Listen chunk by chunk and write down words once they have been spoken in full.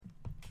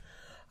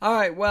All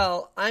right,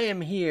 well, I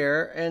am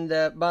here, and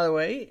by the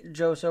way,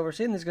 Joe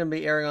Silverstein, this is going to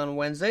be airing on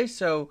Wednesday,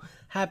 so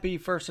happy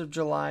 1st of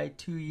July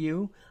to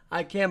you.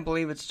 I can't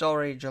believe it's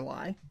already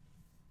July.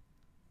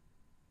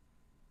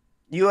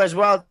 You as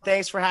well.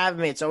 Thanks for having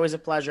me. It's always a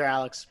pleasure,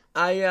 Alex.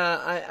 I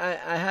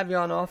have you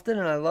on often,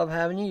 and I love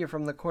having you. You're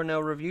from the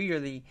Cornell Review. You're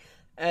the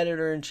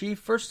editor-in-chief.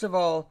 First of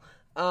all,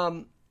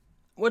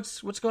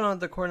 what's going on at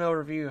the Cornell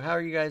Review? How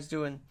are you guys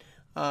doing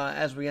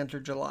as we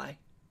enter July?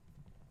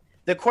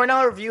 The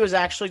Cornell Review is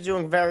actually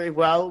doing very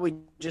well. We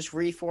just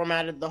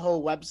reformatted the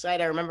whole website.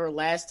 I remember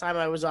last time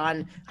I was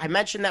on, I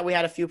mentioned that we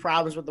had a few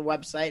problems with the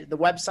website. The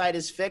website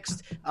is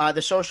fixed.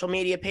 The social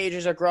media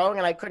pages are growing,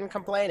 and I couldn't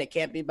complain. It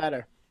can't be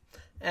better.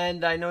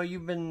 And I know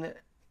you've been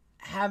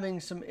having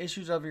some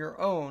issues of your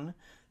own.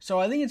 So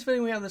I think it's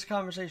fitting we have this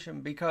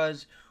conversation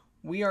because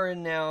we are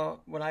in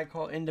now what I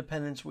call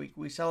Independence Week.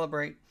 We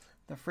celebrate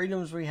the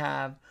freedoms we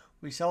have.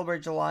 We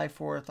celebrate July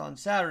 4th on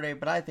Saturday,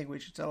 but I think we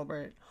should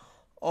celebrate it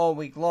all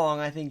week long.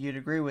 I think you'd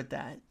agree with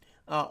that.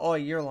 All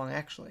year long,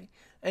 actually.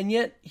 And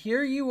yet,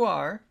 here you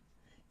are,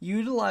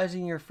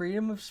 utilizing your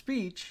freedom of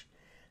speech,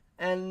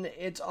 and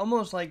it's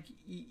almost like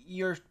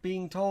you're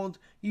being told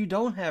you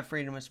don't have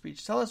freedom of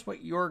speech. Tell us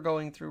what you're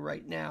going through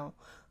right now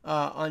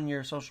on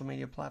your social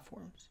media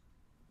platforms.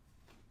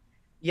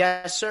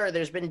 Yes, sir.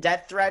 There's been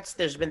death threats.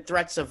 There's been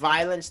threats of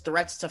violence,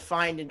 threats to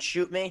find and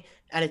shoot me,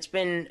 and it's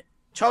been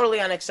totally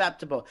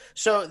unacceptable.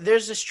 So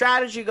there's a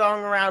strategy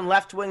going around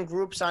left-wing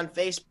groups on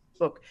Facebook.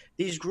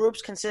 These groups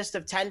consist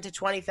of 10 to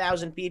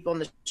 20,000 people,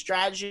 and the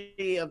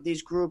strategy of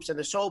these groups and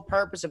the sole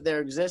purpose of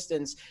their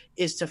existence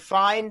is to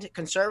find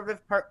conservative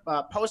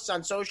posts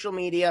on social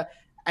media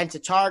and to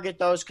target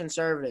those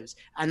conservatives.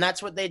 And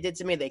that's what they did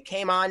to me. They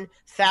came on,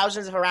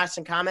 thousands of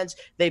harassing comments.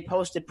 They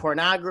posted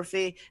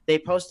pornography. They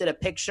posted a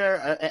picture,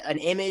 an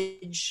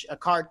image, a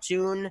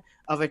cartoon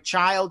of a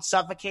child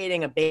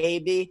suffocating a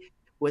baby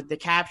with the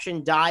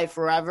caption, "Die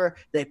Forever."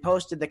 They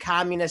posted the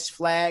communist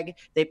flag.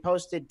 They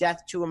posted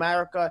 "Death to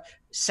America,"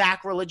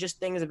 sacrilegious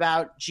things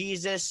about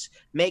Jesus,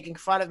 making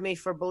fun of me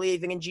for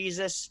believing in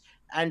Jesus,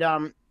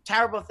 and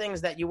terrible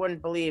things that you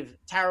wouldn't believe,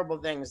 terrible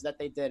things that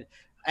they did.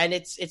 And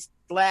it's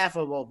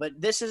laughable.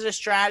 But this is a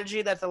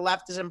strategy that the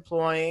left is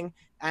employing,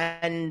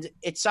 and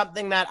it's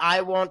something that I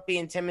won't be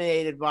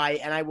intimidated by,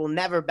 and I will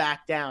never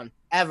back down,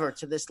 ever,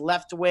 to this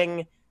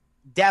left-wing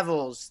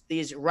devils,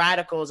 these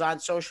radicals on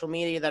social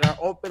media that are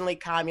openly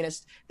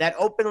communist, that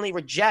openly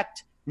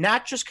reject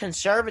not just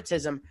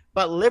conservatism,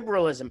 but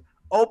liberalism,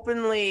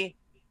 openly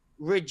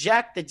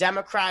reject the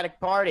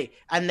Democratic Party.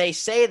 And they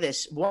say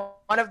this. One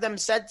of them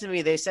said to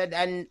me, they said,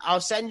 and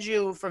I'll send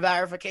you for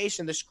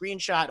verification the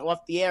screenshot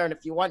off the air, and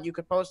if you want, you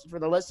could post it for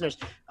the listeners.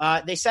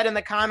 They said in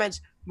the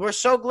comments, "We're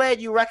so glad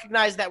you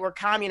recognize that we're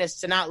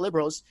communists and not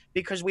liberals,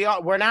 because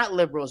we're not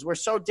liberals. We're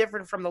so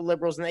different from the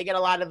liberals," and they get a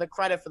lot of the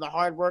credit for the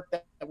hard work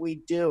that we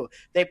do.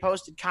 They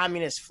posted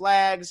communist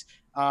flags.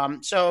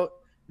 So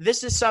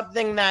this is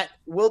something that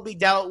will be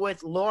dealt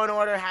with. Law and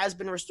order has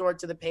been restored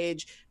to the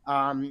page.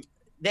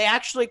 They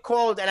actually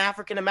called an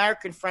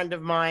African-American friend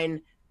of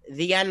mine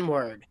the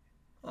N-word.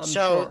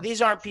 So Sure.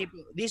 these aren't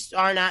people. These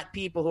are not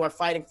people who are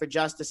fighting for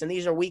justice, and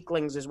these are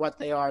weaklings is what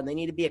they are, and they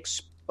need to be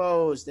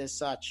exposed as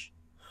such.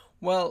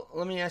 Well,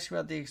 let me ask you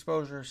about the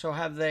exposure. So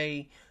have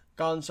they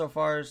gone so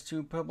far as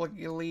to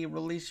publicly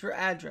release your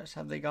address?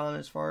 Have they gone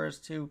as far as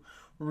to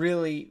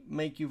really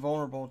make you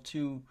vulnerable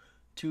to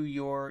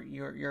your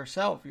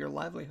yourself, your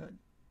livelihood?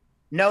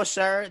 No,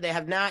 sir, they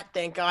have not,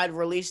 thank God,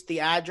 released the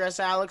address,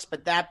 Alex.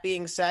 But that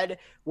being said,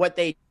 what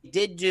they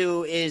did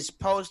do is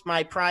post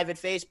my private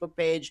Facebook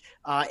page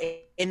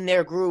in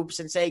their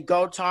groups and say,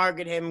 "Go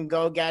target him,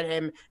 go get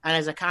him." And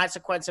as a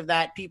consequence of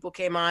that, people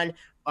came on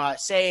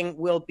saying,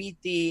 "We'll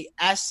beat the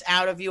S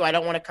out of you." I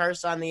don't want to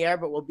curse on the air,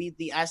 but "We'll beat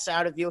the S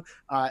out of you."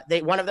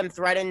 One of them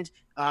threatened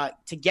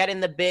to get in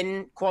the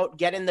bin, quote,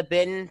 "get in the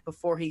bin"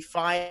 before he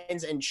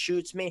finds and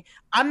shoots me.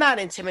 I'm not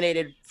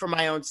intimidated for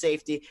my own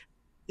safety.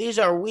 These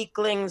are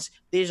weaklings.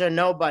 These are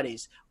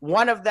nobodies.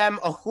 One of them,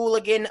 a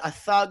hooligan, a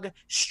thug,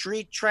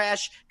 street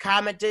trash,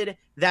 commented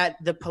that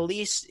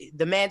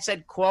the man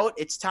said, quote,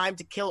 "It's time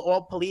to kill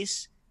all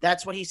police."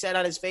 That's what he said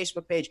on his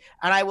Facebook page.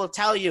 And I will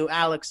tell you,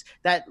 Alex,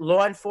 that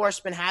law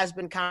enforcement has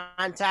been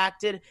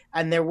contacted,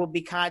 and there will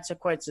be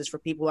consequences for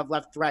people who have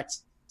left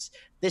threats.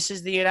 This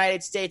is the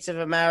United States of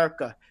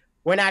America.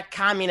 We're not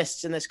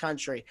communists in this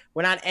country.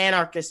 We're not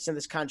anarchists in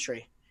this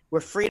country.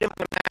 We're freedom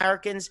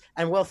Americans,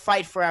 and we'll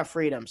fight for our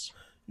freedoms.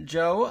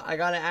 Joe, I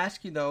gotta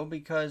ask you though,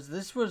 because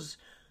this was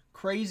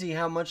crazy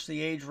how much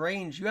the age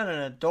range. You had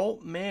an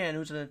adult man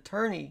who's an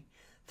attorney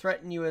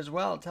threaten you as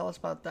well. Tell us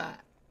about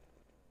that.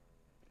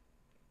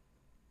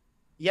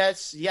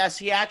 Yes,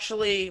 he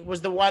actually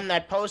was the one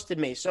that posted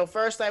me. So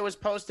first I was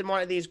posted in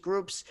one of these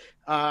groups.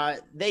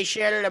 They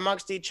shared it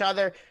amongst each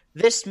other.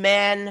 This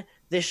man,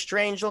 this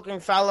strange-looking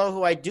fellow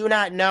who I do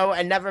not know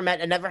and never met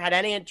and never had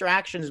any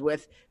interactions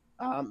with,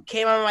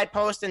 came on my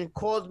post and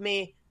called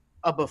me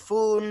a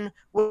buffoon,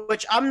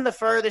 which I'm the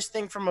furthest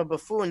thing from a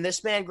buffoon.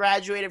 This man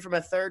graduated from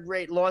a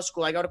third-rate law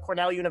school. I go to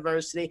Cornell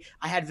University.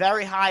 I had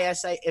very high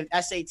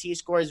SAT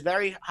scores,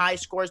 very high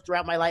scores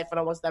throughout my life on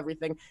almost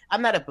everything.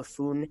 I'm not a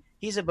buffoon.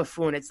 He's a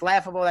buffoon. It's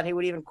laughable that he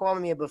would even call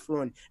me a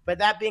buffoon. But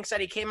that being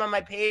said, he came on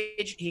my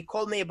page. He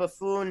called me a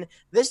buffoon.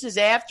 This is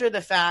after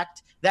the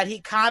fact that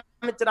he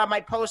commented on my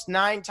post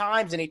 9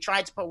 times, and he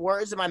tried to put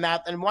words in my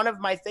mouth. And one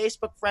of my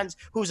Facebook friends,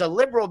 who's a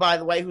liberal, by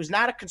the way, who's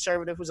not a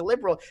conservative, who's a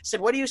liberal,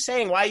 said, "What are you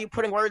saying? Why are you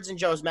putting words in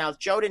Joe's mouth?"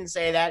 Joe didn't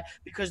say that,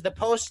 because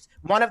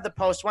one of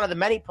the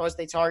many posts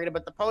they targeted,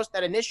 but the post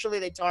that initially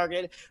they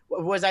targeted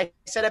was I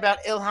said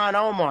about Ilhan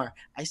Omar.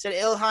 I said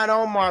Ilhan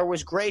Omar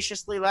was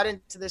graciously let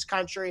into this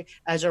country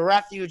as a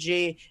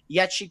refugee,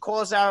 yet she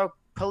calls our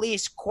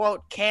police,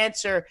 quote,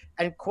 cancer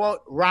and,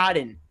 quote,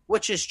 rotten,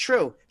 which is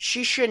true.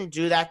 She shouldn't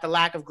do that, the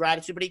lack of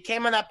gratitude. But he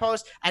came on that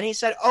post and he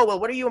said, "Oh, well,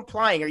 what are you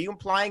implying? Are you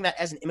implying that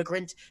as an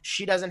immigrant,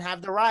 she doesn't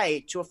have the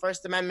right to a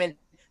First Amendment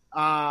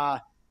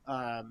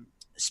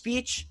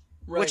speech?"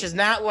 Right. Which is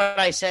not what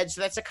I said.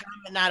 So that's a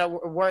comment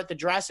not worth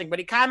addressing. But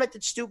he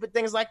commented stupid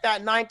things like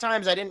that 9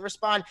 times. I didn't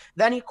respond.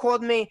 Then he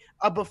called me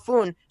a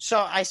buffoon. So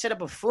I said a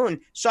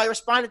buffoon. So I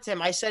responded to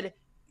him. I said,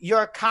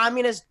 "You're a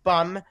communist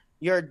bum.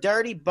 You're a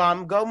dirty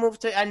bum. Go move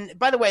to," and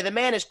by the way, the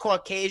man is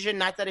Caucasian.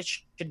 Not that it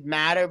should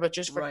matter, but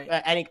just for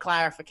any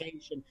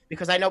clarification,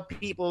 because I know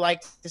people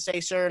like to say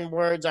certain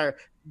words are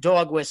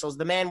dog whistles.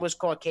 The man was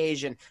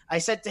Caucasian. I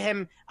said to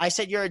him,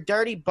 "You're a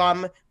dirty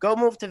bum. Go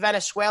move to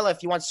Venezuela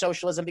if you want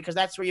socialism, because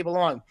that's where you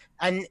belong."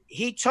 And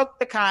he took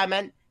the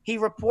comment. He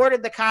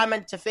reported the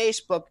comment to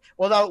Facebook.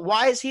 Although,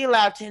 why is he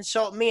allowed to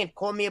insult me and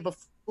call me a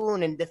buffoon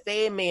and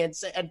defame me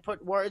and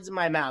put words in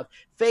my mouth?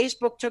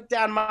 Facebook took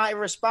down my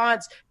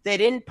response. They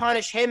didn't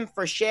punish him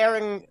for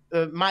sharing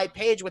my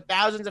page with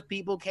thousands of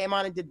people who came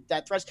on and did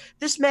death threats.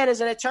 This man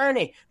is an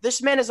attorney.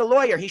 This man is a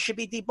lawyer. He should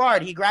be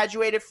debarred. He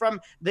graduated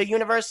from the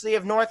University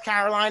of North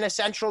Carolina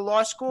Central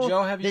Law School.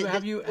 Joe, have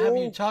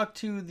you talked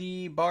to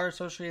the bar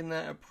association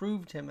that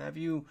approved him? Have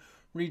you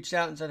reached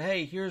out and said,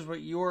 "Hey, here's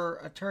what your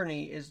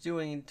attorney is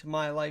doing to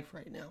my life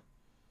right now"?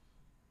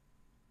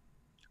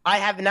 I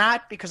have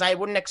not, because I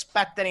wouldn't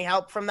expect any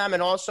help from them.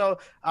 And also,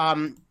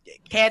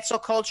 cancel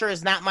culture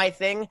is not my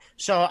thing.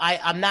 So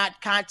I'm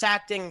not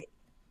contacting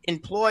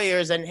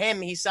employers. And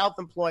he's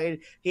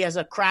self-employed. He has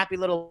a crappy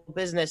little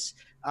business,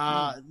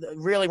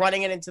 really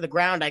running it into the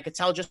ground. I could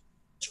tell just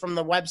from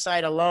the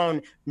website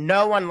alone,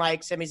 no one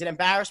likes him. He's an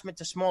embarrassment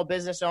to small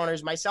business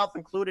owners, myself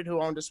included, who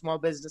owned a small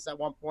business at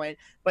one point.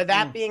 But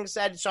that being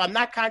said, so I'm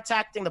not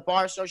contacting the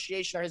bar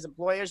association or his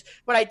employers,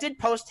 but I did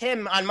post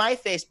him on my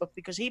Facebook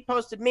because he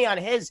posted me on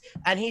his,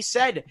 and he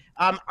said,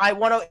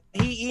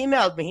 he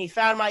emailed me. He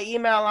found my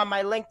email on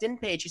my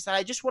LinkedIn page. He said,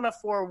 "I just want to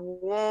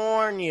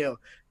forewarn you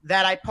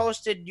that I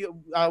posted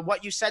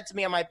what you said to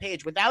me on my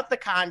page without the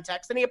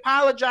context," and he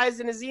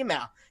apologized in his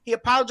email. He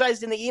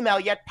apologized in the email,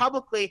 yet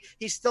publicly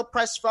he still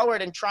pressed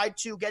forward and tried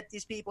to get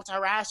these people to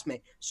harass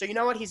me. So you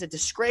know what? He's a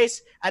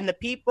disgrace, and the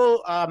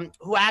people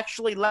who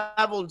actually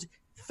leveled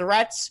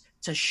threats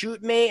to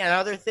shoot me and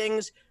other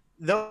things,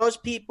 those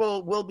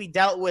people will be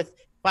dealt with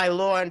by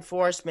law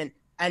enforcement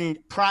and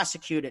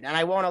prosecuted, and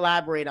I won't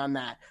elaborate on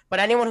that. But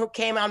anyone who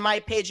came on my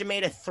page and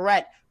made a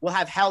threat will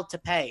have hell to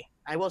pay.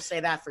 I will say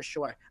that for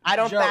sure. I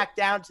don't back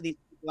down to these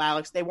people,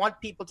 Alex. They want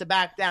people to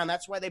back down.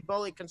 That's why they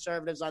bully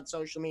conservatives on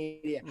social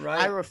media. Right.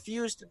 I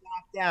refuse to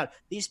back down.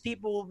 These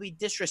people will be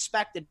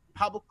disrespected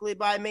publicly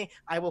by me.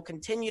 I will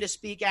continue to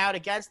speak out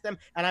against them,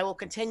 and I will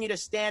continue to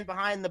stand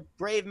behind the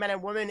brave men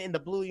and women in the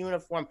blue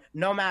uniform,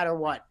 no matter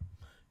what.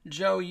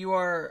 Joe, you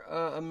are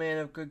a man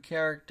of good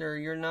character.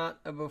 You're not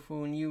a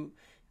buffoon.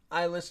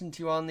 I listen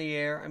to you on the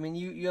air. I mean,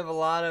 you have a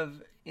lot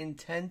of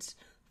intense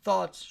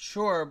thoughts,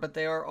 sure, but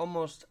they are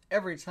almost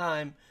every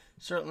time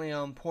certainly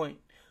on point.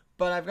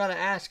 But I've got to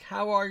ask,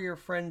 how are your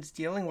friends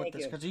dealing with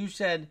this? Because you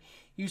said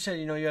you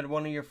had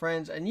one of your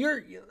friends, and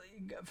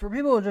for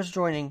people who are just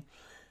joining,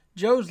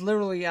 Joe's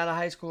literally out of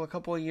high school a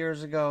couple of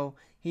years ago.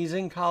 He's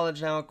in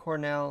college now at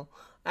Cornell.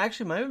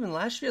 Actually, it might have been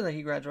last year that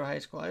he graduated high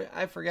school.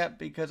 I forget,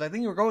 because I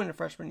think you were going to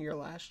freshman year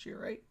last year,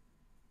 right?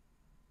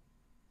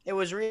 It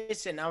was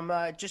recent. I'm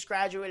just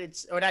graduated,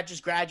 or not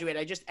just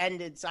graduated. I just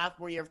ended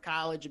sophomore year of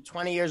college. I'm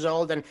 20 years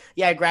old, and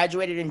I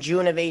graduated in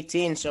June of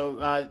 18,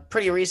 so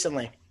pretty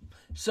recently.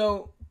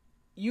 So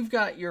you've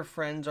got your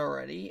friends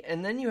already,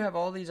 and then you have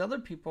all these other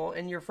people,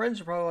 and your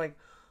friends are probably like,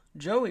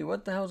 "Joey,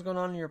 what the hell's going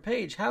on your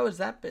page? How has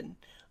that been?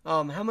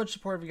 How much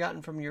support have you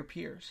gotten from your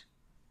peers?"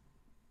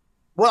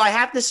 Well, I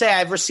have to say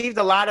I've received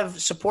a lot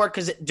of support,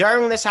 because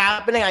during this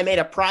happening, I made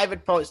a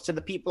private post to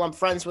the people I'm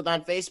friends with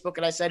on Facebook,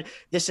 and I said,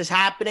 "This is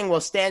happening.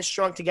 We'll stand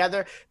strong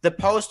together." The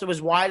post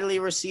was widely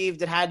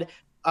received. It had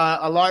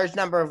a large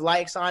number of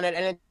likes on it.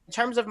 And in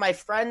terms of my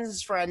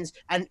friends,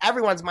 and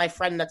everyone's my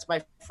friend, that's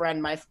my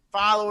friend, my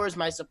followers,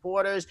 my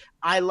supporters,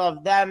 I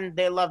love them,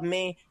 they love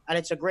me, and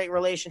it's a great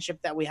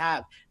relationship that we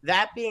have.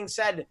 That being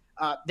said,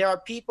 there are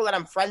people that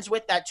I'm friends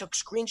with that took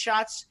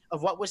screenshots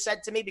of what was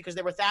said to me because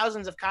there were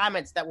thousands of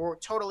comments that were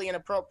totally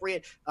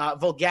inappropriate,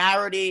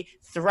 vulgarity,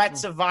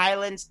 threats of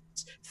violence,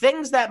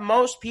 things that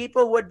most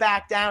people would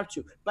back down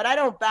to. But I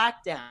don't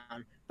back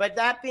down. But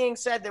that being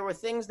said, there were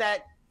things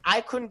that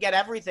I couldn't get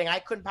everything. I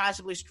couldn't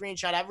possibly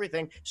screenshot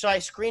everything. So I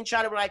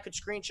screenshotted what I could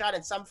screenshot,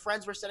 and some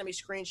friends were sending me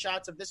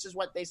screenshots of this is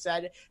what they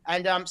said.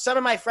 And some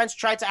of my friends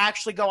tried to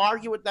actually go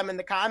argue with them in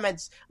the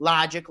comments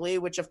logically,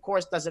 which of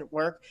course doesn't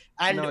work.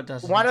 And No, it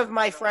doesn't. One of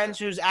my friends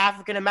who's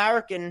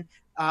African-American,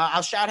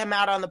 I'll shout him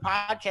out on the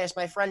podcast,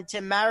 my friend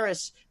Tim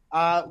Maris,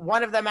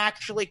 one of them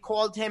actually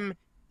called him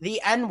the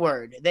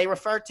N-word. They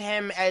referred to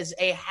him as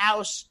a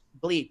house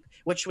bleep,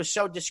 which was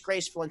so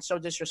disgraceful and so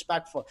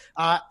disrespectful.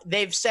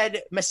 They've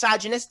said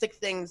misogynistic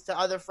things to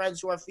other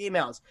friends who are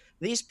females.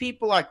 These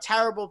people are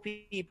terrible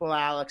people,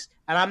 Alex,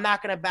 and I'm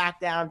not going to back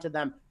down to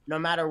them no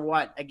matter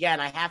what. Again,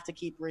 I have to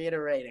keep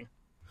reiterating.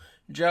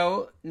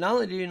 Joe, not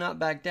only do you not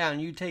back down,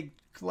 you take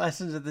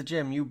lessons at the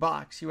gym, you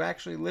box, you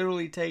actually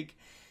literally take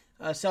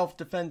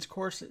self-defense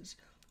courses.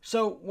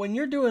 So when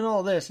you're doing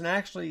all this and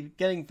actually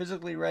getting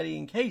physically ready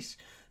in case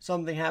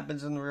something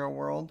happens in the real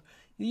world,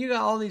 you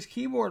got all these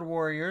keyboard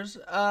warriors.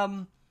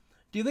 Do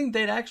you think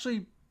they'd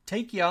actually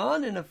take you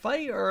on in a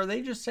fight, or are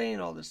they just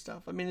saying all this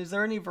stuff? I mean, is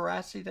there any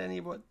veracity to any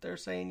of what they're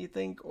saying, you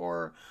think,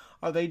 or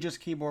are they just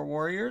keyboard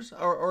warriors?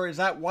 Or is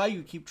that why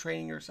you keep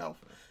training yourself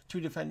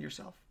to defend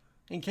yourself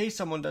in case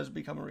someone does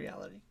become a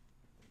reality?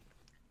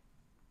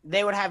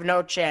 They would have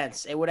no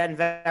chance. It would end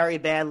very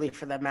badly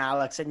for them,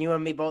 Alex, and you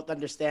and me both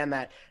understand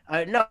that.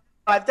 No,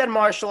 I've done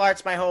martial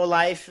arts my whole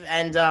life,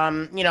 and,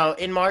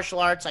 in martial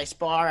arts, I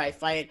spar, I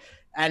fight.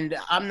 And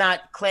I'm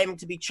not claiming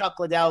to be Chuck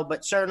Liddell,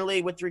 but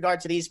certainly with regard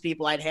to these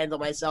people, I'd handle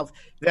myself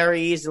very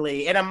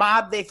easily. In a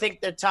mob, they think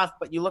they're tough,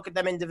 but you look at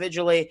them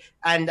individually,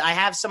 and I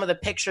have some of the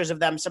pictures of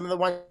them, some of the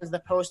ones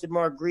that posted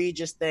more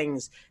egregious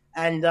things.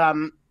 And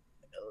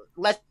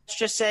let's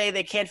just say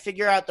they can't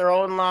figure out their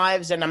own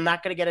lives, and I'm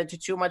not going to get into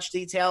too much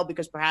detail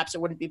because perhaps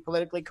it wouldn't be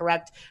politically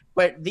correct,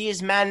 but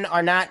these men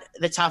are not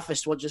the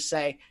toughest, we'll just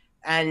say.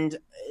 And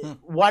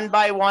one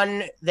by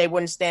one, they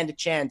wouldn't stand a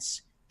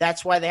chance.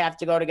 That's why they have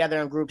to go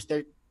together in groups.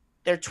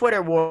 They're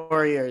Twitter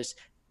warriors,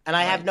 and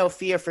I have no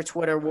fear for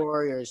Twitter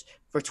warriors,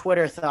 for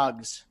Twitter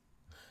thugs.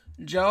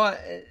 Joe,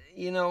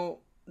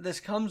 this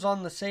comes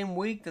on the same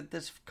week that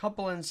this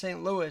couple in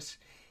St. Louis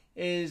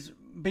is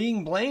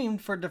being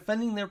blamed for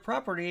defending their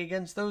property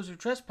against those who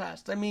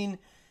trespassed. I mean,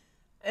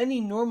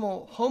 any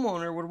normal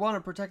homeowner would want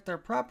to protect their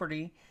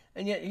property,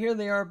 and yet here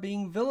they are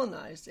being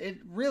villainized. It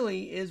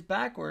really is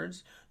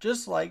backwards,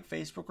 just like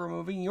Facebook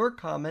removing your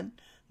comment,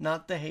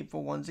 not the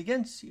hateful ones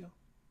against you.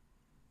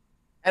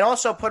 And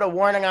also put a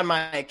warning on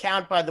my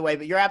account, by the way,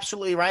 but you're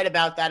absolutely right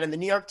about that. And the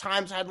New York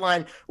Times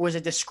headline was a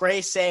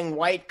disgrace saying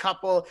white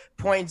couple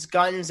points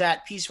guns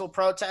at peaceful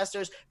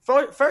protesters.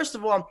 First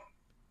of all,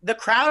 the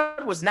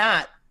crowd was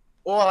not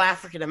all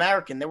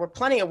African-American. There were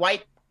plenty of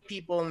white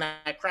people in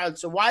that crowd.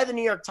 So why the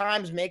New York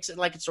Times makes it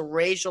like it's a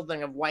racial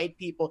thing of white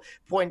people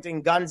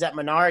pointing guns at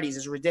minorities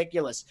is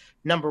ridiculous,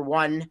 number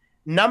one.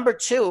 Number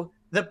two,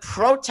 the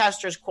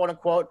protesters, quote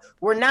unquote,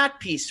 were not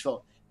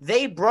peaceful.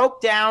 They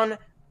broke down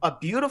a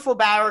beautiful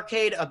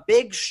barricade, a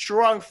big,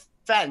 strong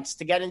fence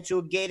to get into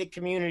a gated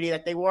community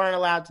that they weren't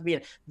allowed to be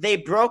in. They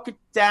broke it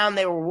down.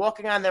 They were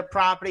walking on their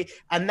property.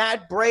 And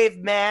that brave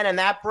man and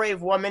that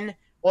brave woman,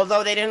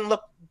 although they didn't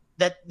look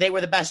that they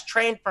were the best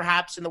trained,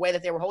 perhaps, in the way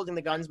that they were holding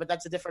the guns, but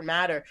that's a different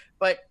matter.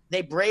 But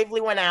they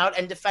bravely went out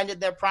and defended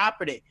their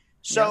property.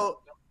 So,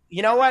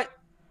 You know what?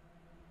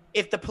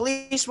 If the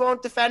police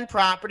won't defend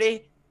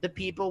property, the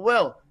people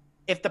will.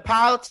 If the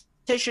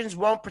politicians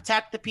won't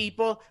protect the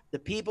people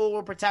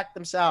will protect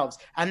themselves.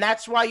 And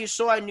that's why you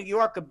saw in New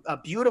York a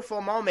beautiful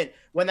moment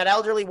when that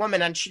elderly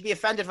woman, and she'd be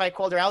offended if I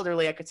called her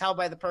elderly, I could tell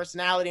by the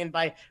personality and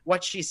by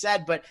what she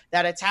said, but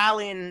that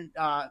Italian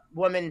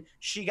woman,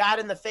 she got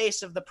in the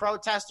face of the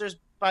protesters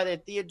by the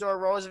Theodore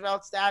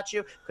Roosevelt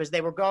statue because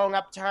they were going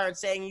up to her and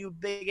saying, you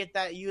bigot,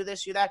 that you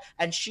this, you that,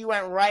 and she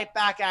went right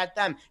back at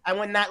them. And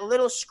when that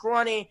little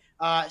scrawny,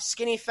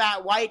 skinny,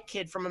 fat white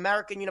kid from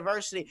American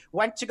University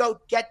went to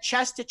go get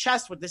chest to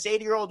chest with this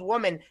 80-year-old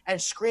woman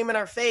and scream in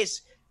her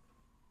face,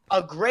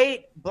 a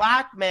great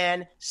black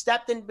man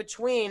stepped in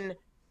between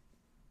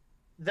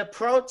the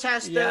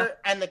protester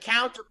and the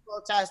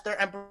counter-protester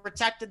and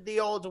protected the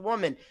old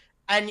woman.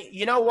 And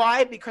you know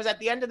why? Because at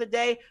the end of the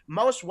day,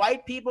 most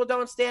white people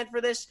don't stand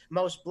for this.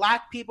 Most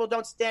black people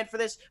don't stand for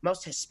this.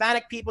 Most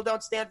Hispanic people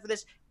don't stand for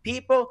this.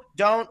 People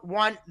don't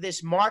want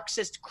this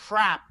Marxist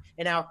crap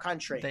in our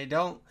country. They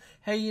don't.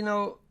 Hey,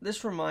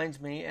 this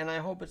reminds me, and I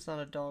hope it's not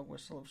a dog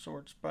whistle of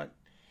sorts, but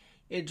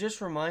it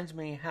just reminds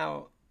me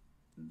how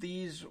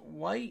these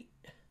white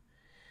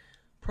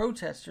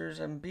protesters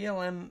and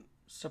BLM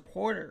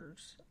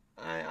supporters,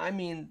 I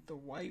mean the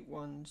white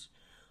ones,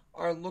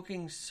 are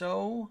looking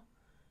so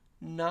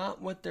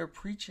not what they're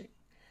preaching.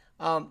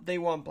 They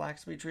want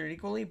blacks to be treated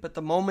equally, but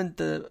the moment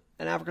an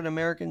African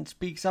American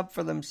speaks up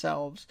for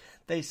themselves,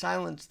 they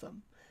silence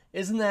them.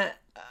 Isn't that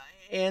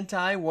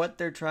anti what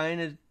they're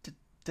trying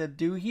to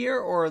do here,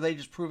 or are they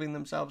just proving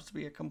themselves to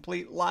be a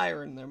complete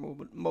liar in their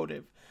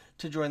motive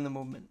to join the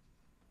movement?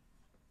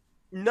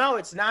 No,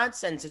 it's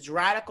nonsense. It's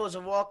radicals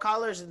of all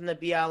colors in the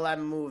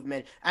BLM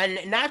movement. And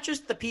not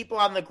just the people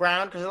on the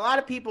ground, because a lot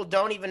of people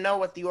don't even know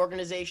what the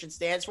organization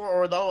stands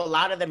for, although a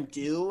lot of them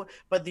do.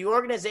 But the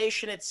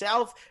organization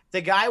itself,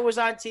 the guy was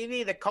on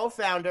TV, the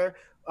co-founder,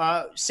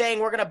 saying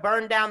we're going to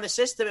burn down the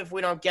system if we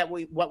don't get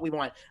what we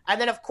want.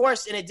 And then, of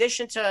course, in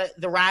addition to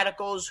the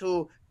radicals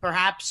who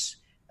perhaps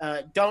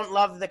don't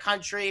love the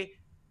country,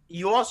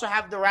 you also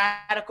have the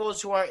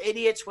radicals who are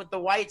idiots with the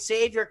white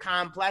savior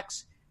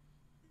complex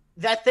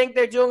that think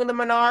they're doing the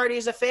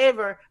minorities a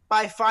favor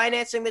by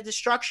financing the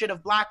destruction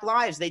of black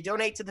lives. They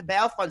donate to the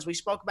bail funds. We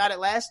spoke about it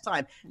last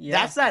time. Yeah.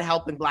 That's not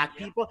helping black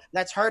people.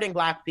 That's hurting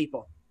black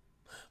people.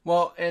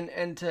 Well,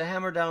 and to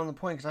hammer down on the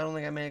point, because I don't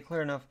think I made it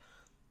clear enough,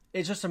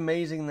 it's just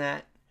amazing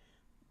that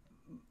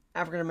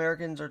African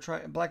Americans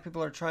black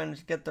people are trying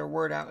to get their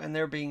word out, and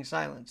they're being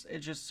silenced.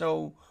 It's just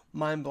so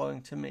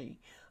mind-blowing to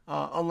me.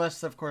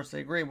 Unless, of course,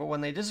 they agree. But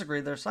when they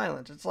disagree, they're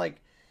silenced. It's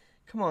like,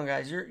 come on,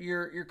 guys.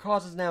 Your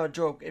cause is now a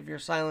joke if you're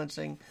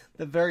silencing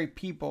the very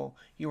people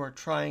you are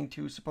trying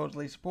to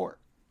supposedly support.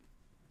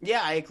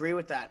 Yeah, I agree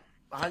with that.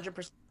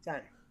 100%.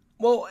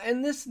 Well,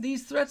 and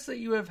these threats that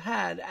you have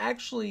had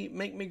actually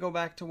make me go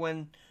back to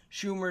when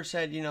Schumer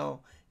said,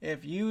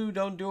 if you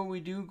don't do what we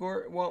do,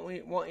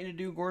 want you to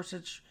do,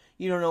 Gorsuch,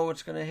 you don't know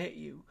what's going to hit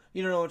you.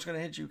 You don't know what's going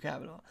to hit you,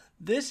 Kavanaugh.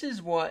 This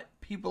is what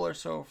people are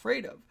so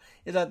afraid of,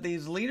 is that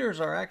these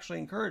leaders are actually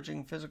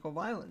encouraging physical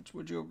violence.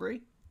 Would you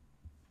agree?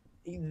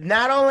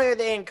 Not only are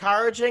they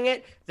encouraging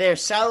it, they're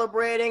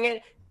celebrating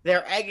it,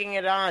 they're egging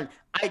it on.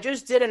 I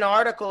just did an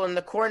article in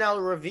the Cornell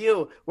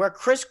Review where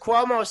Chris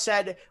Cuomo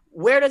said,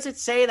 where does it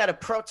say that a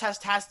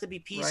protest has to be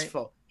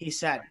peaceful? Right. He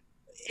said.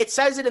 It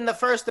says it in the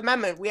First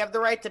Amendment. We have the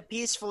right to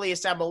peacefully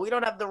assemble. We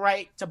don't have the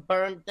right to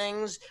burn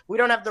things. We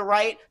don't have the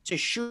right to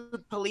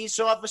shoot police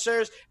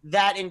officers.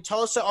 That in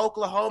Tulsa,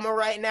 Oklahoma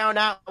right now,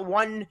 not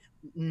one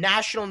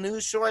national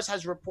news source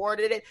has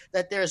reported it,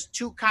 that there's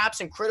 2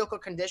 cops in critical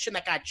condition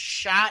that got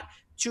shot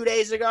 2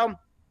 days ago.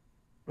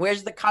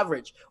 Where's the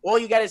coverage? All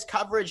you get is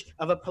coverage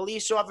of a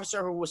police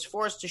officer who was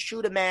forced to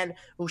shoot a man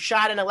who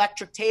shot an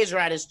electric taser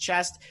at his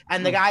chest,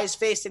 and the guy is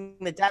facing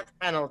the death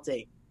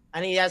penalty.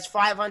 And he has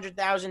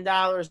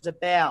 $500,000 to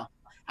bail.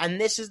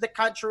 And this is the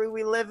country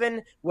we live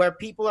in, where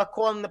people are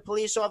calling the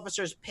police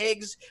officers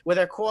pigs, where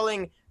they're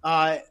calling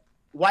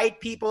white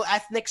people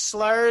ethnic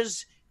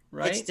slurs.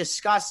 Right? It's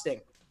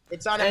disgusting.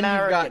 It's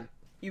un-American.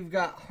 You've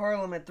got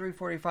Harlem at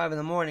 3:45 in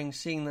the morning,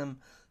 seeing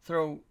them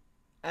throw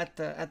at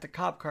the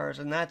cop cars,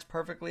 and that's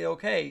perfectly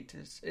okay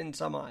in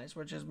some eyes,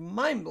 which is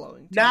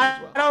mind-blowing.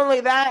 Not only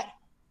that,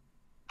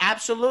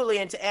 absolutely,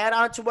 and to add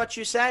on to what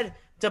you said,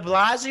 de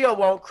Blasio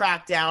won't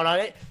crack down on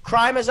it.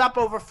 Crime is up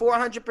over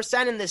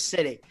 400% in this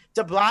city.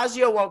 De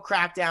Blasio won't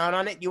crack down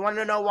on it. You want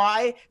to know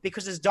why?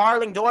 Because his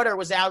darling daughter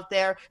was out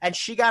there, and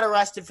she got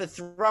arrested for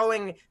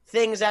throwing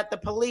things at the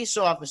police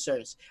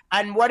officers.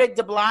 And what did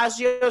de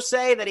Blasio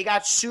say? That he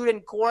got sued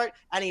in court,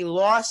 and he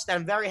lost.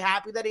 I'm very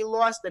happy that he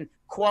lost, and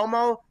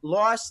Cuomo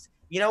lost.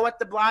 You know what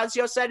de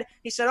Blasio said?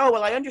 He said, oh,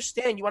 well, I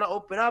understand you want to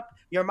open up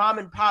your mom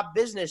and pop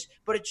business,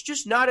 but it's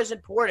just not as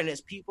important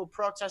as people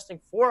protesting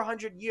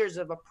 400 years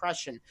of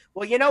oppression.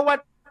 Well, you know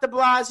what, de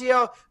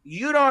Blasio?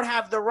 You don't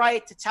have the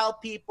right to tell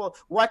people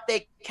what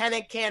they can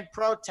and can't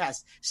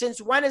protest.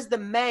 Since when is the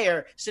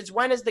mayor, since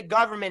when is the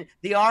government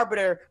the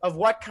arbiter of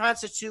what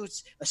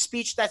constitutes a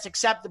speech that's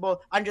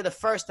acceptable under the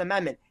First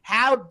Amendment?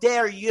 How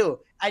dare you?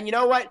 And you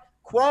know what?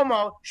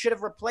 Cuomo should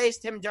have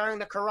replaced him during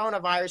the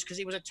coronavirus because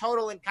he was a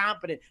total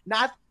incompetent.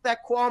 Not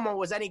that Cuomo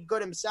was any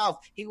good himself.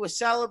 He was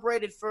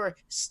celebrated for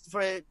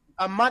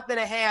a month and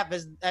a half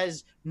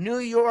as New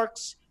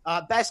York's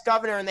best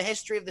governor in the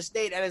history of the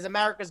state and as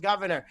America's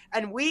governor.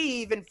 And we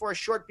even for a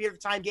short period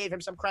of time gave him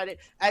some credit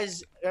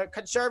as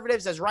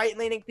conservatives, as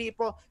right-leaning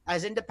people,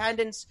 as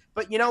independents.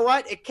 But you know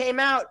what? It came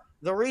out.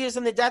 The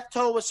reason the death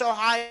toll was so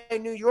high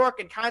in New York,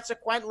 and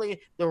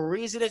consequently the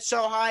reason it's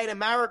so high in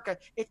America,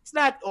 it's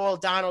not all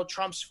Donald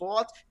Trump's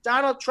fault.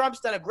 Donald Trump's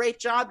done a great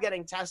job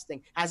getting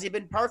testing. Has he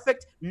been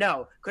perfect?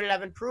 No. Could it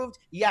have improved?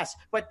 Yes.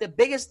 But the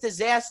biggest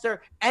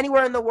disaster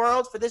anywhere in the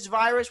world for this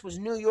virus was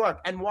New York.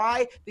 And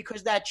why?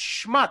 Because that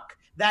schmuck,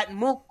 that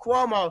Mook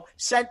Cuomo,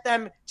 sent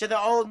them to the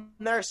old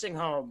nursing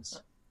homes.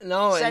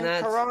 No, send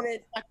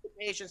corona-infected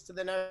patients to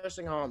the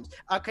nursing homes.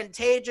 A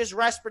contagious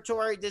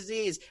respiratory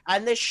disease.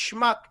 And this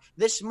schmuck,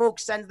 this mook,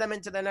 sends them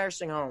into the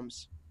nursing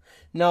homes.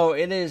 No,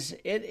 it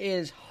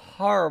is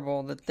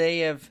horrible that they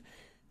have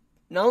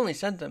not only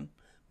sent them,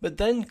 but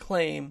then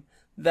claim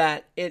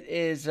that it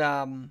is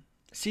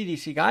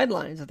CDC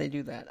guidelines that they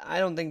do that. I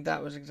don't think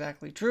that was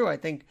exactly true. I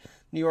think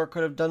New York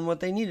could have done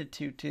what they needed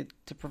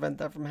to prevent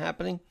that from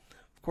happening.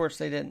 Of course,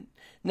 they didn't.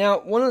 Now,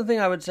 one other thing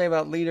I would say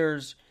about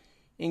leaders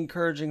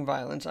encouraging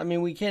violence. I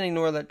mean, we can't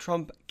ignore that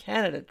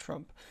candidate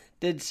Trump,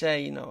 did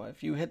say,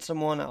 if you hit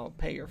someone, I'll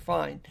pay your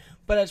fine.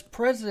 But as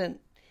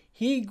president,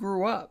 he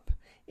grew up.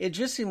 It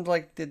just seems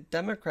like the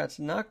Democrats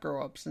not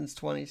grow up since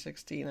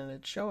 2016, and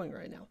it's showing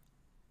right now.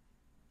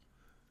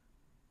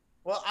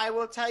 Well, I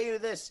will tell you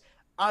this.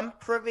 I'm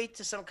privy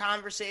to some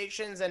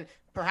conversations, and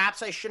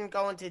perhaps I shouldn't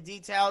go into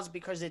details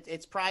because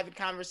it's private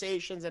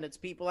conversations and it's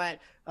people at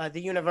the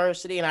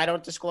university, and I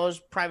don't disclose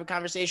private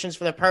conversations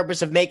for the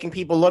purpose of making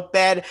people look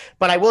bad.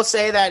 But I will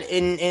say that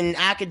in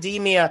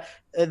academia,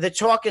 the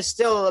talk is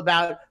still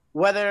about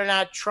whether or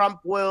not Trump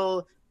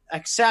will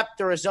accept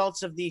the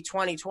results of the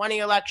 2020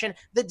 election.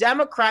 The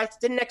Democrats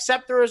didn't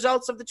accept the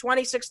results of the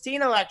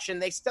 2016 election.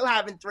 They still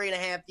haven't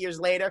 3.5 years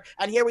later.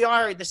 And here we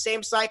are, the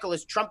same cycle.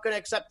 Is Trump going to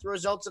accept the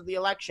results of the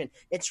election?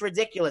 It's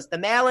ridiculous. The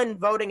mail-in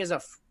voting is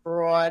a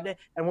fraud,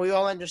 and we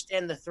all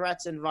understand the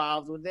threats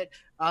involved with it.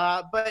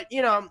 But,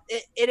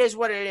 it is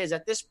what it is.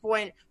 At this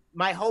point,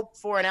 my hope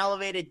for an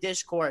elevated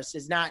discourse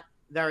is not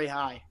very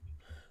high.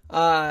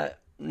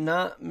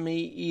 Not me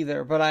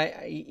either,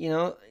 but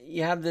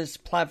you have this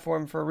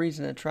platform for a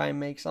reason to try and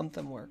make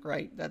something work,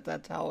 right?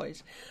 That's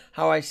always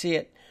how I see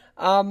it.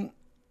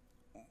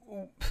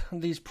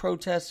 These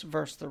protests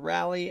versus the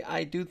rally,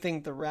 I do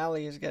think the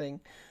rally is getting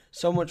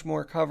so much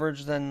more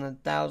coverage than the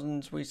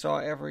thousands we saw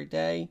every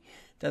day,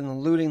 than the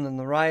looting, than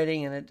the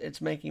rioting, and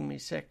it's making me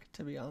sick,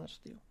 to be honest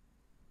with you.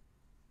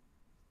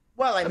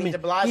 Well, I mean, de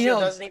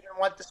Blasio doesn't even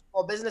want the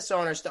small business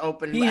owners to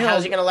open.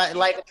 How's he going to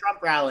like a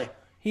Trump rally?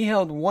 He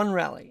held one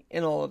rally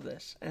in all of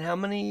this. And how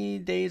many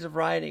days of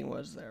rioting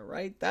was there,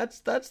 right? That's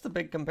the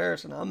big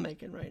comparison I'm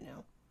making right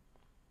now.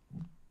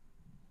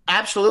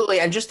 Absolutely.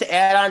 And just to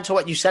add on to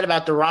what you said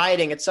about the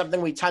rioting, it's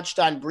something we touched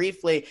on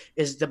briefly,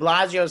 is de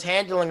Blasio's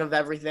handling of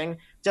everything.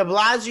 De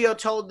Blasio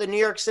told the New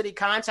York City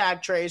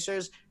contact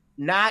tracers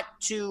not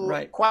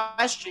to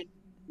question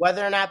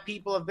whether or not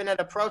people have been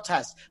at a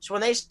protest. So when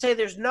they say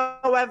there's no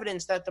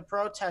evidence that the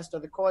protests are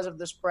the cause of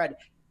the spread,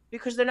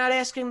 because they're not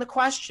asking the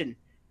question.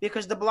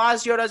 Because de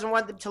Blasio doesn't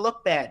want them to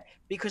look bad,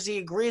 because he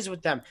agrees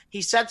with them.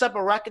 He sets up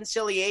a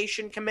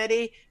reconciliation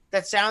committee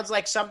that sounds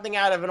like something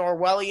out of an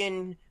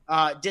Orwellian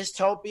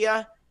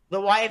dystopia. The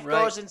wife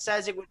goes and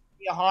says it would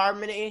be a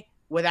harmony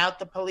without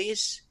the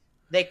police.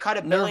 They cut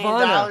 $1 billion to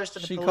the police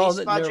budget. She called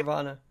it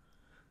Nirvana.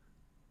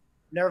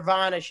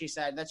 Nirvana, she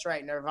said. That's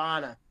right,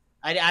 Nirvana.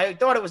 I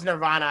thought it was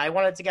Nirvana. I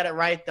wanted to get it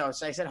right, though,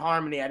 so I said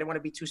harmony. I didn't want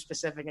to be too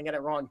specific and get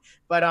it wrong.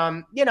 But,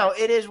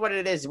 it is what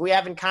it is. We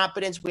have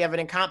incompetence. We have an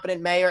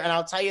incompetent mayor. And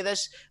I'll tell you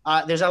this,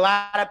 there's a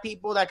lot of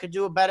people that could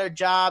do a better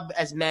job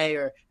as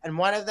mayor. And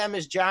one of them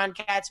is John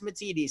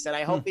Katsimatidis. And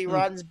I hope he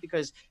runs,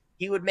 because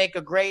he would make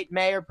a great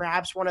mayor,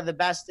 perhaps one of the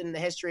best in the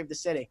history of the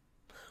city.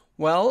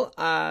 Well,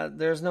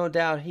 there's no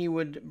doubt he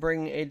would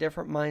bring a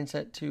different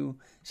mindset to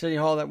City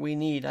Hall that we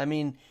need. I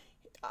mean,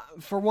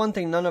 for one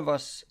thing, none of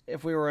us,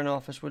 if we were in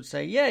office, would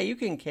say, yeah, you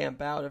can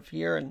camp out of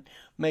here and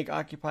make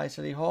Occupy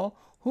City Hall.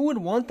 Who would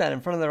want that in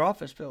front of their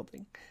office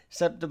building?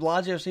 Except de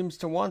Blasio seems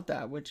to want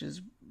that, which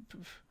is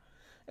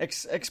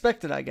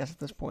expected, I guess, at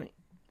this point.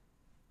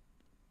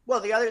 Well,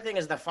 the other thing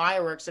is the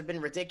fireworks have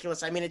been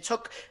ridiculous. I mean, it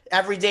took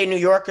everyday New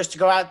Yorkers to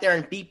go out there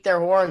and beep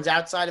their horns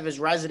outside of his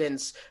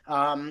residence,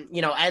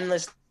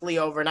 endlessly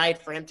overnight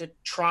for him to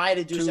try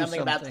to do something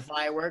about the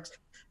fireworks.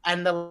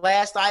 And the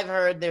last I've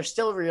heard, they're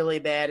still really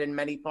bad in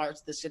many parts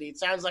of the city. It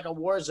sounds like a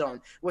war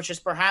zone, which is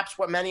perhaps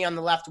what many on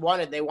the left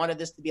wanted. They wanted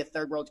this to be a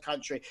third world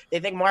country.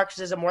 They think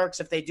Marxism works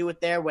if they do it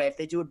their way, if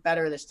they do it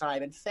better this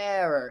time and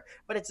fairer.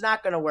 But it's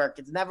not going to work.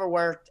 It's never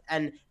worked.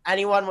 And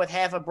anyone with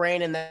half a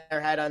brain in their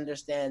head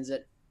understands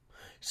it.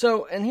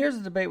 So, and here's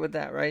the debate with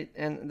that, right?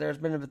 And there's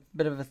been a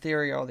bit of a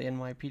theory, all the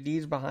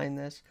NYPD's behind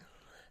this.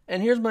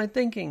 And here's my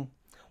thinking.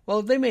 Well,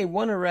 if they made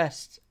one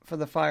arrest for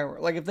the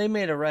fireworks, like if they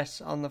made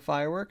arrests on the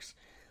fireworks,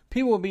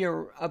 people will be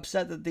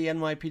upset that the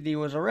NYPD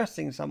was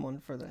arresting someone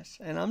for this.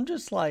 And I'm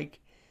just like,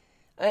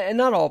 and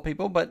not all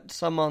people, but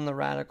some on the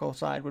radical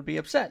side would be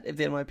upset if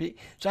the NYPD.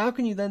 So how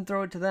can you then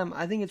throw it to them?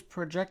 I think it's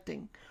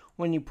projecting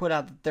when you put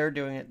out that they're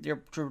doing it. You're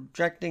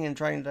projecting and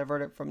trying to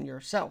divert it from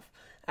yourself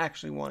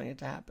actually wanting it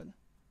to happen.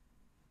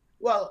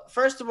 Well,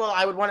 first of all,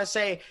 I would want to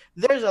say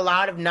there's a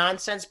lot of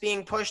nonsense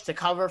being pushed to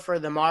cover for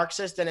the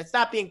Marxists, and it's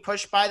not being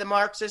pushed by the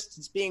Marxists.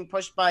 It's being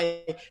pushed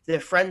by their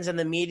friends in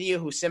the media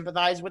who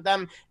sympathize with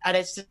them. And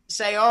it's to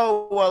say,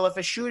 oh, well, if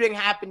a shooting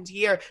happened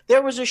here,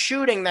 there was a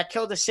shooting that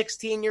killed a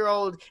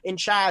 16-year-old in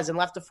Chaz and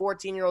left a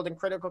 14-year-old in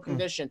critical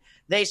condition.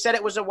 They said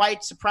it was a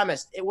white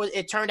supremacist.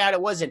 It turned out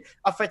it wasn't.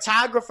 A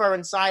photographer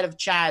inside of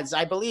Chaz,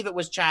 I believe it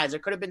was Chaz.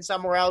 It could have been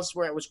somewhere else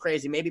where it was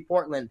crazy, maybe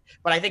Portland,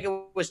 but I think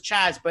it was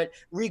Chaz. But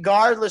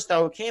regardless,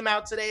 though, it came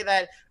out today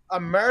that a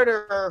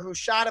murderer who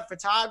shot a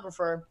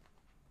photographer,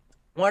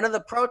 one of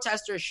the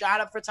protesters shot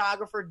a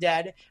photographer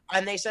dead,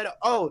 and they said,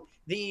 oh,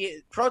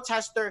 the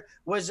protester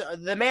was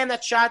the man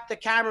that shot the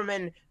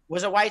cameraman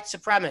was a white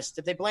supremacist.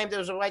 If they blamed it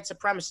was a white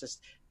supremacist.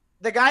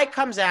 The guy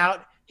comes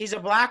out, he's a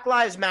Black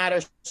Lives Matter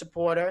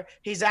supporter,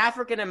 he's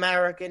African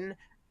American,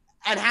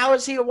 And how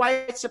is he a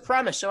white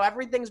supremacist? So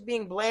everything's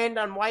being blamed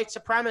on white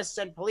supremacists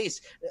and police.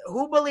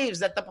 Who believes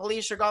that the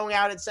police are going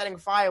out and setting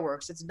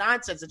fireworks? It's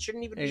nonsense. It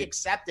shouldn't even be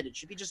accepted. It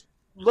should be just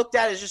looked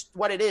at as just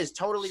what it is.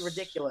 Totally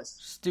ridiculous.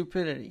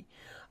 Stupidity.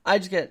 I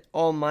just get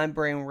all my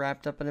brain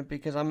wrapped up in it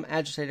because I'm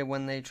agitated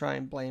when they try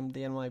and blame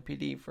the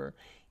NYPD for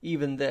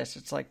even this.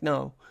 It's like,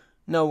 no,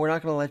 we're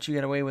not going to let you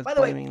get away with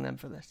blaming them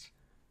for this.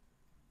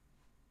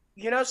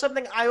 You know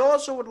something? I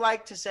also would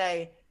like to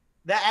say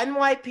the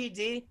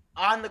NYPD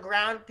on the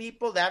ground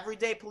people, the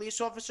everyday police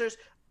officers,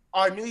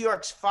 are New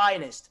York's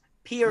finest,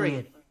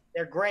 period.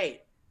 They're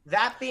great.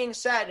 That being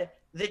said,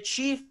 the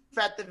chief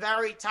at the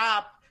very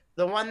top,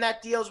 the one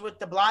that deals with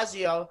de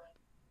Blasio,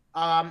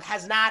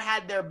 has not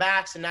had their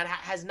backs and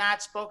has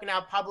not spoken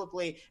out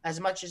publicly as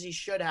much as he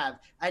should have.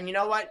 And you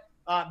know what?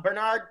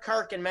 Bernard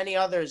Kirk and many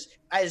others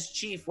as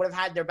chief would have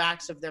had their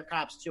backs of their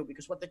cops too,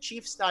 because what the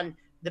chief's done,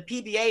 the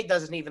PBA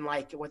doesn't even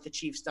like it, what the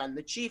chief's done.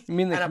 The chief, you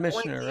mean the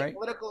commissioner, right?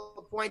 Political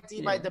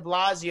appointee by de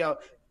Blasio,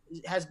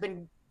 has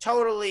been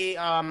totally,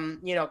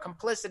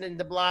 complicit in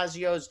de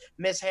Blasio's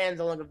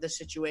mishandling of the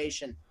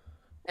situation.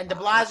 And de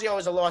Blasio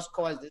is a lost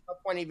cause. There's no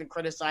point even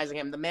criticizing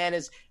him. The man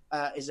is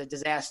a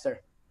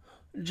disaster.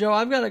 Joe,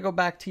 I've got to go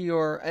back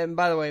to and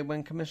by the way,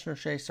 when Commissioner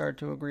Shea started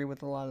to agree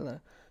with a lot of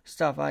the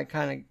stuff, I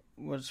kind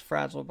of was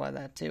frazzled by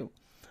that too.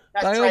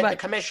 That's right, the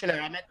commissioner.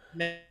 I meant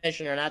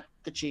commissioner, not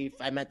the chief.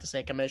 I meant to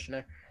say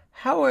commissioner.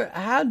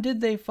 How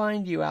did they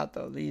find you out,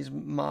 though, these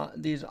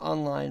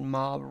online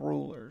mob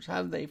rulers?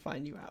 How did they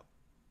find you out?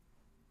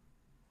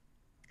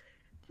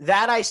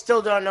 That I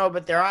still don't know,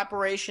 but their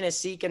operation is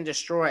seek and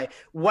destroy.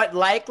 What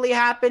likely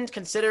happened,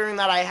 considering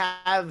that I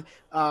have,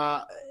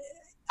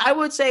 I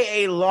would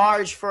say a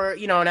large, for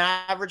an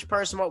average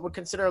person, what would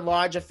consider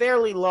large, a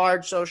fairly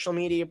large social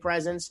media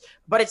presence,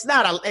 but it's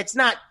not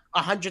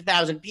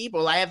 100,000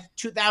 people. I have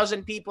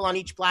 2,000 people on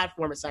each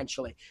platform,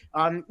 essentially.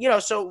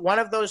 So one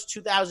of those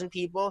 2,000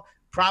 people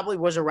probably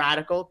was a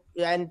radical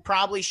and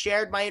probably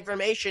shared my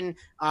information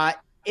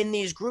in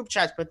these group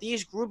chats. But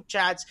these group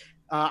chats,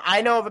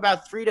 I know of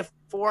about 3 to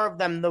 4 of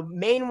them. The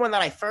main one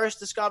that I first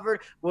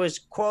discovered was,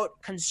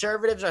 quote,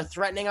 conservatives are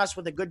threatening us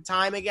with a good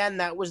time again.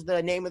 That was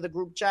the name of the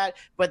group chat.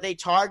 But they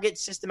target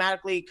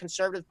systematically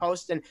conservative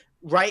posts and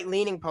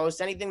right-leaning posts,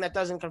 anything that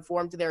doesn't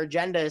conform to their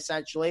agenda,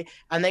 essentially,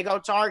 and they go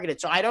target it.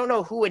 So I don't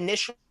know who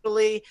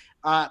initially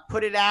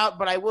put it out,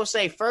 but I will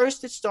say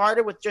first it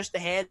started with just a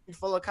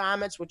handful of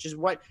comments, which is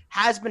what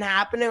has been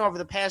happening over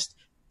the past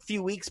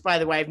few weeks, by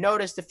the way. I've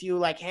noticed a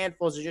few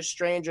handfuls of just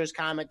strangers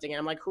commenting, and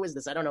I'm like, who is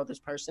this? I don't know this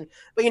person.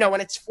 But,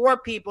 when it's 4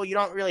 people, you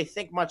don't really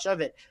think much of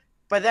it.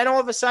 But then all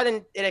of a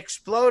sudden it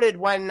exploded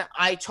when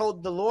I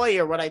told the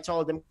lawyer what I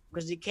told him,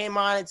 because he came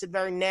on and said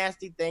very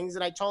nasty things,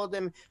 and I told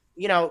him,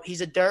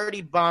 he's a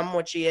dirty bum,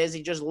 which he is.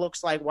 He just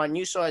looks like one.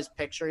 You saw his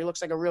picture. He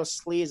looks like a real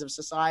sleaze of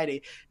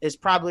society. There's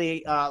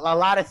probably a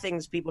lot of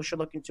things people should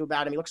look into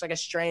about him. He looks like a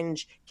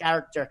strange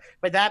character.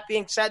 But that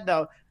being said,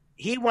 though,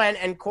 he went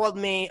and called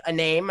me a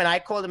name, and I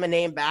called him a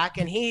name back,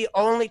 and he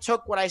only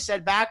took what I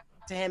said back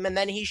to him, and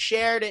then he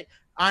shared it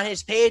on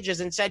his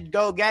pages and said,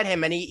 go get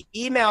him. And he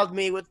emailed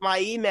me with my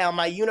email,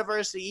 my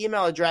university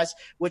email address,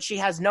 which he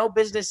has no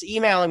business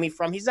emailing me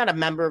from. He's not a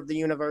member of the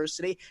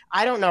university.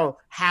 I don't know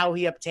how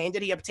he obtained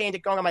it. He obtained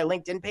it going on my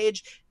LinkedIn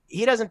page.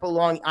 He doesn't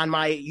belong on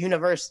my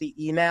university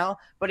email,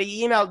 but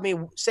he emailed me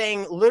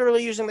saying,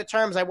 literally using the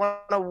terms, I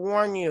want to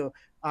warn you.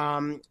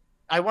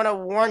 I want to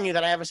warn you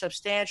that I have a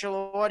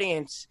substantial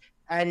audience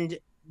and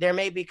there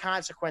may be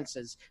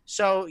consequences.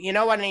 So, you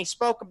know what? And he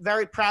spoke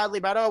very proudly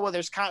about,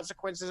 there's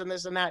consequences and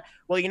this and that.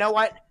 Well, you know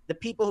what? The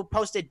people who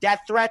posted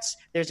death threats,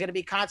 there's going to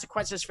be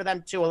consequences for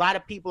them too. A lot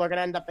of people are going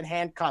to end up in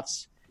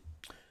handcuffs.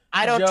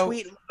 I don't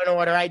tweet law and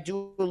order. I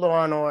do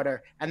law and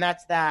order. And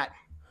that's that.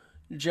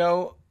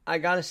 Joe, I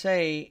got to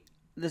say,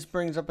 this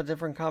brings up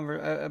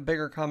a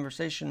bigger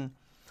conversation,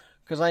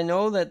 because I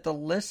know that the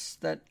lists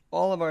that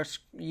all of our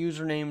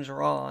usernames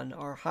are on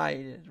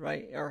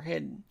are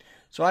hidden.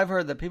 So I've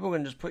heard that people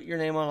can just put your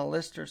name on a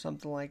list or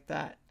something like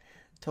that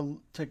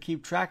to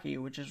keep track of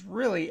you, which is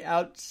really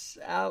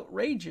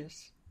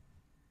outrageous.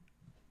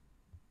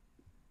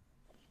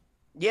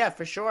 Yeah,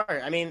 for sure.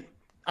 I mean,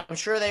 I'm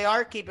sure they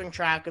are keeping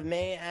track of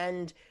me,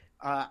 and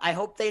I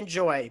hope they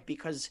enjoy,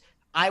 because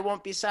I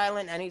won't be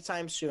silent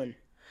anytime soon.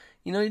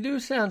 You do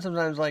sound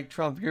sometimes like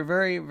Trump. You're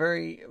very,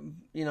 very,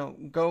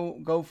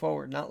 go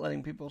forward, not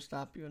letting people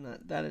stop you, and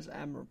that is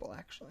admirable,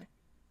 actually.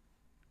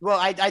 Well,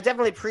 I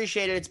definitely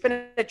appreciate it. It's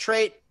been a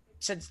trait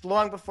since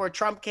long before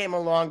Trump came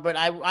along, but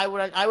I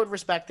would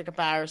respect the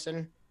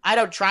comparison. I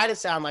don't try to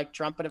sound like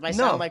Trump, but if I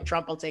sound like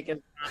Trump, I'll take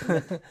it.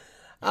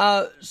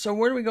 So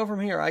where do we go from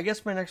here? I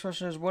guess my next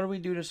question is, what do we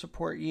do to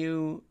support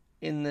you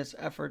in this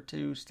effort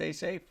to stay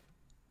safe?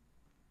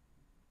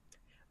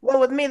 Well,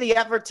 with me, the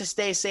effort to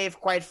stay safe,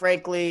 quite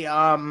frankly,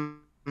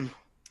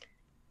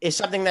 is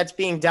something that's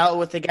being dealt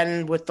with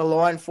again with the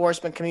law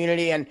enforcement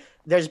community. And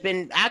there's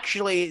been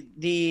actually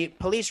the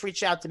police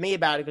reached out to me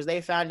about it because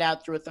they found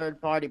out through a third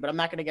party, but I'm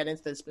not going to get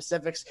into the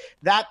specifics.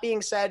 That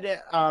being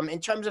said, in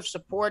terms of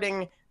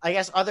supporting, I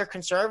guess, other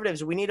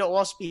conservatives, we need to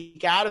all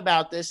speak out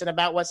about this and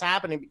about what's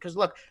happening because,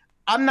 look,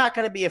 I'm not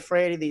going to be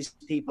afraid of these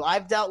people.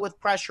 I've dealt with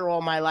pressure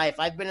all my life.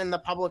 I've been in the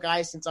public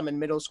eye since I'm in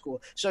middle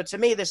school. So to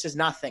me, this is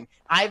nothing.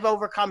 I've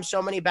overcome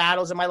so many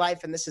battles in my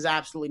life, and this is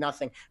absolutely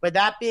nothing. But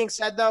that being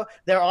said, though,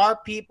 there are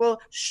people,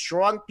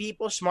 strong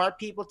people, smart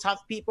people,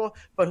 tough people,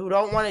 but who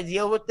don't want to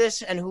deal with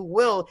this and who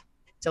will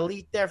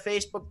delete their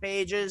Facebook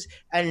pages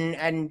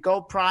and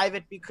go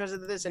private because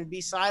of this and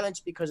be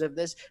silenced because of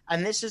this.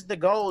 And this is the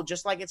goal,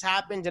 just like it's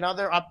happened in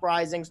other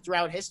uprisings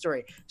throughout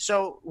history.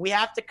 So we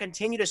have to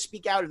continue to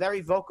speak out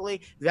very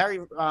vocally, very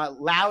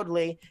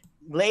loudly.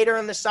 Later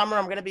in the summer,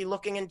 I'm going to be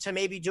looking into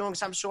maybe doing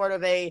some sort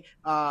of a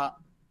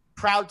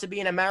proud to be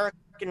an American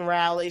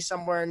rally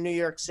somewhere in New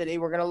York City.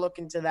 We're going to look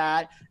into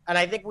that. And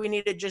I think we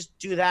need to just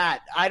do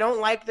that. I don't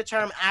like the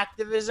term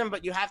activism,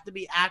 but you have to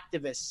be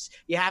activists.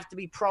 You have to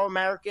be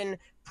pro-American,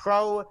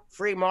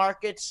 pro-free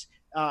markets,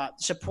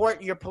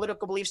 support your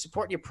political beliefs,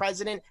 support your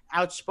president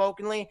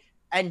outspokenly,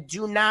 and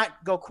do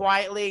not go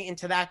quietly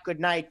into that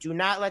good night. Do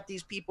not let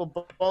these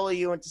people bully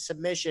you into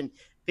submission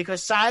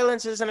because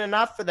silence isn't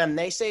enough for them.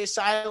 They say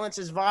silence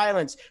is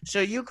violence. So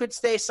you could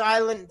stay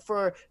silent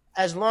for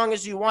as long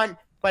as you want,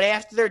 but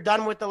after they're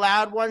done with the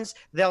loud ones,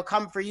 they'll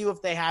come for you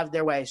if they have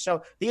their way.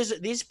 So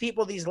these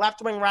people, these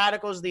left-wing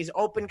radicals, these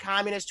open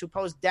communists who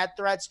post death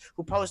threats,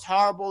 who post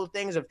horrible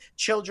things of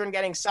children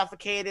getting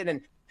suffocated and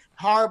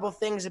horrible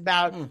things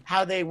about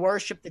how they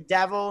worship the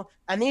devil.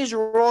 And these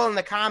are all in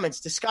the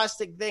comments,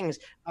 disgusting things,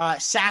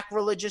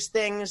 sacrilegious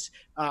things,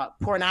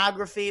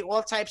 pornography,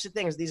 all types of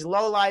things. These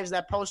lowlives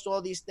that post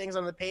all these things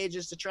on the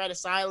pages to try to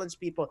silence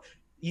people.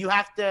 You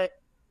have to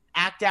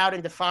act out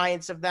in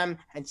defiance of them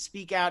and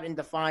speak out in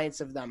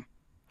defiance of them.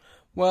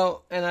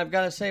 Well, and I've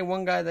got to say,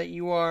 one guy that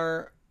you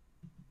are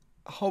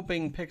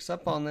hoping picks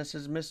up on this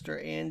is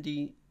Mr.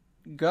 Andy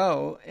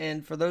Go.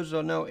 And for those who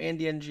don't know,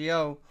 Andy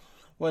NGO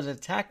was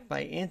attacked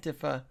by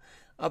Antifa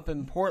up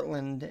in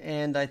Portland.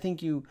 And I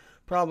think you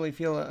probably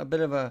feel a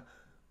bit of a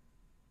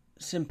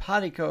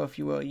simpatico, if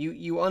you will.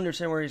 You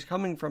understand where he's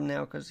coming from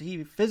now because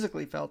he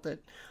physically felt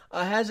it.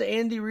 Has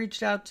Andy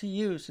reached out to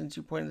you since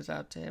you pointed this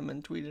out to him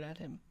and tweeted at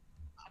him?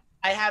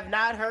 I have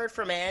not heard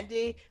from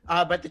Andy,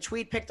 but the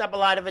tweet picked up a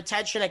lot of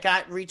attention. It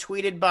got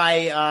retweeted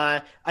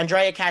by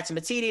Andrea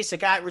Katzimatidis. It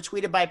got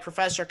retweeted by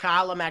Professor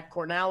Colum at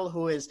Cornell,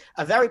 who is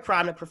a very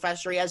prominent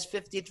professor. He has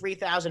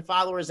 53,000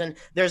 followers, and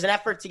there's an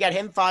effort to get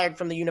him fired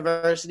from the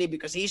university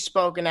because he's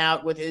spoken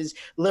out with his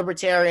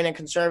libertarian and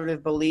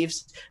conservative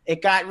beliefs.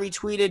 It got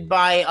retweeted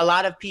by a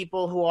lot of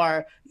people who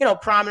are,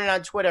 prominent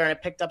on Twitter, and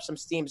it picked up some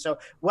steam. So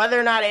whether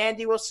or not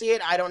Andy will see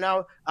it, I don't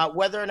know.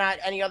 Whether or not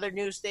any other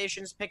news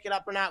stations pick it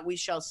up or not, we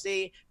shall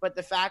see. But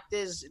the fact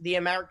is, the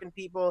American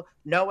people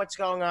know what's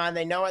going on.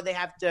 They know they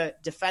have to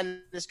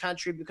defend this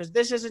country because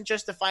this isn't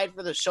just a fight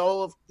for the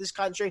soul of this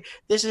country.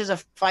 This is a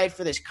fight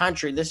for this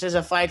country. This is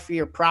a fight for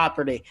your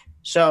property.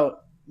 So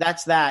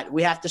that's that.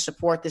 We have to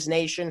support this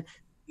nation.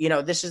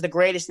 This is the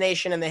greatest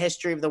nation in the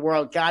history of the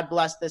world. God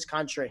bless this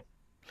country.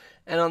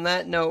 And on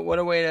that note, what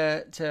a way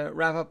to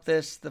wrap up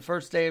the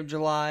first day of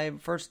July,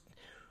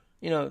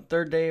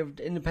 third day of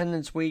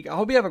Independence Week. I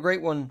hope you have a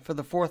great one for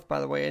the 4th, by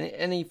the way.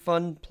 Any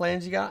fun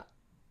plans you got?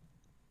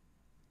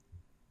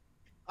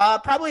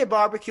 Probably a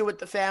barbecue with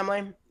the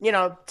family.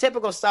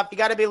 Typical stuff. You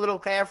got to be a little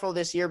careful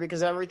this year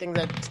because of everything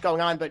that's going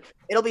on, but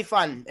it'll be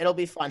fun.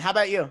 How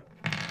about you?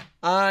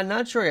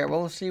 Not sure yet.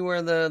 We'll see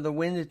where the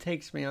wind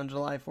takes me on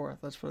July 4th.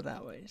 Let's put it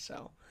that way.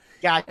 So,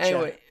 gotcha.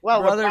 Anyway,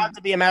 well, we're proud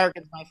to be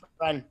Americans, my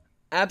friend.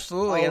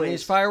 Absolutely. Always. And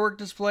these firework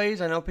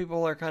displays, I know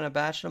people are kind of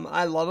bashing them.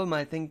 I love them.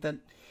 I think that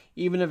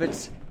even if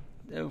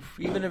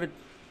it,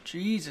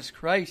 Jesus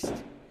Christ,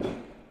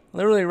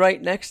 literally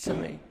right next to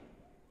me.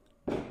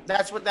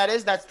 That's what that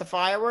is? That's the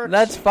fireworks?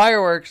 That's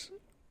fireworks.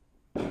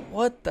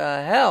 What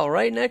the hell?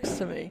 Right next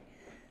to me.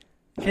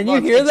 Can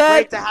you hear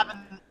that? Great to have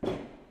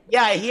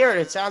Yeah, I hear it.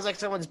 It sounds like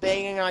someone's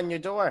banging on your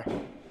door.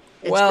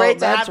 It's well, great to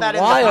that's have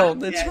that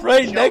wild. It's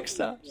right next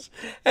to us.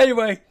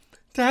 Anyway,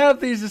 to have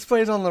these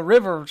displays on the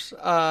rivers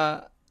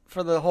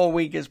for the whole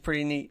week is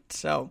pretty neat.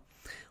 So,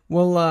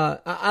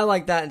 I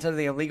like that instead of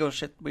the illegal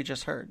shit we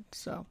just heard.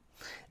 So,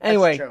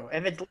 anyway. That's true.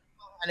 If it's legal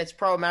and it's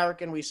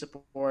pro-American, we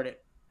support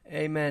it.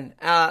 Amen.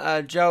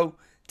 Joe,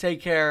 take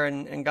care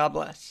and God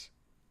bless.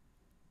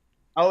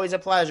 Always a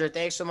pleasure.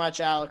 Thanks so much,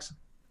 Alex.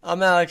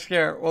 I'm Alex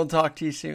Garrett. We'll talk to you soon.